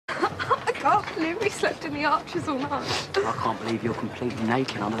can't believe we slept in the Arches all night. I can't believe you're completely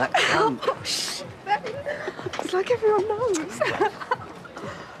naked under that coat. Oh, shh, Ben. It's like everyone knows.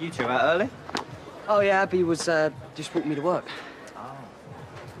 You two out early? Oh, yeah, Abby was just walking me to work. Oh.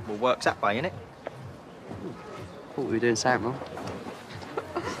 Well, work's that way, innit? Thought we were doing something wrong.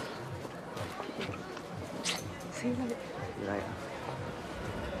 See you later. See you later.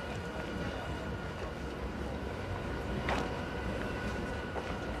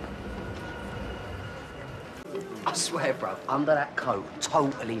 I swear, bro, under that coat,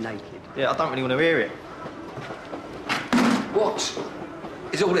 totally naked. Yeah, I don't really want to hear it. What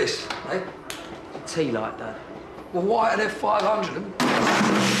is all this, eh? Tea like that. Well, why are there 500 of them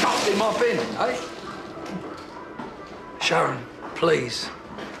stuffed in my bin, eh? Sharon, please.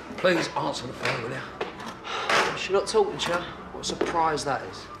 Please answer the phone, will you? She's not talking to you. What a surprise that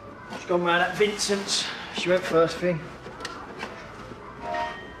is. She's gone round at Vincent's. She went first thing.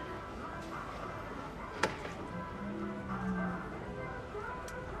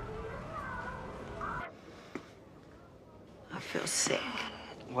 I feel sick.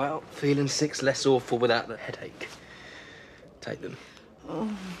 Well, feeling sick's less awful without the headache. Take them. Oh.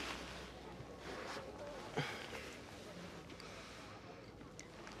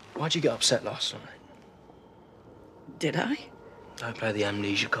 Why'd you get upset last night? Did I? Don't play the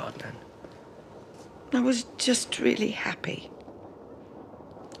amnesia card, man. I was just really happy.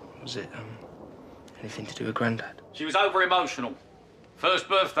 Was it, anything to do with Grandad? She was over-emotional. First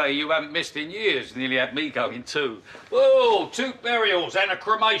birthday you haven't missed in years. Nearly had me going too. Oh, 2 burials and a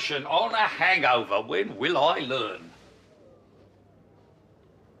cremation on a hangover. When will I learn?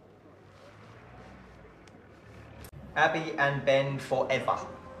 Abby and Ben forever.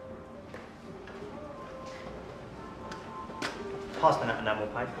 Pass me that enamel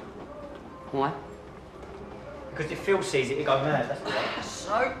paper. Why? Because if Phil sees it, he'll go mad, that's why.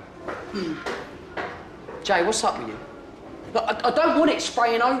 So? Jay, what's up with you? Look, I don't want it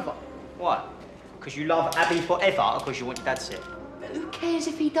spraying over. Why? Because you love Abby forever, or because you want your dad to see it? But who cares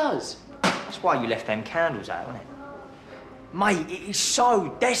if he does? That's why you left them candles out, wasn't it? Mate, it is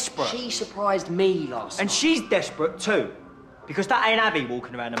so desperate. She surprised me last And night. she's desperate too. Because that ain't Abby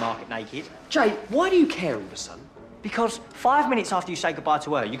walking around the market naked. Jay, why do you care all of a sudden? Because 5 minutes after you say goodbye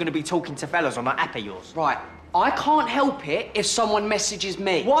to her, you're going to be talking to fellas on that app of yours. Right, I can't help it if someone messages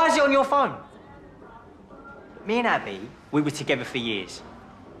me. Why is it on your phone? Me and Abby, we were together for years.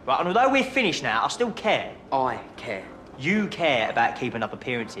 Right, and although we're finished now, I still care. I care. You care about keeping up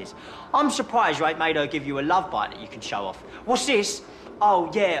appearances. I'm surprised you ain't made her give you a love bite that you can show off. What's this?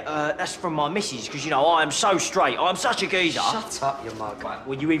 Oh, yeah, that's from my missus, because, you know, I am so straight. I'm such a geezer. Shut up, you mug. Right,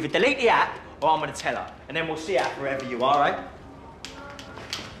 well, you either delete the app, or I'm going to tell her. And then we'll see how forever you are, right?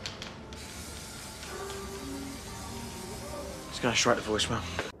 Let's go straight to voicemail.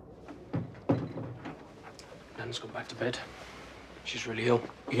 Nan's gone back to bed. She's really ill.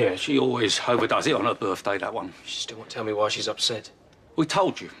 Yeah, she always overdoes it on her birthday, that one. She still won't tell me why she's upset. We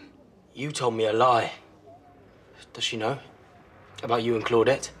told you. You told me a lie. Does she know? About you and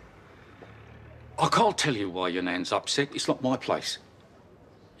Claudette? I can't tell you why your nan's upset. It's not my place.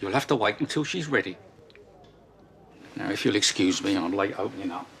 You'll have to wait until she's ready. Now, if you'll excuse me, I'm late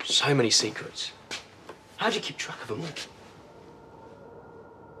opening up. So many secrets. How do you keep track of them all?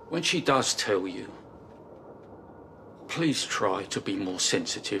 When she does tell you, please try to be more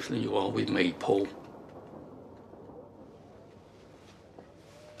sensitive than you are with me, Paul.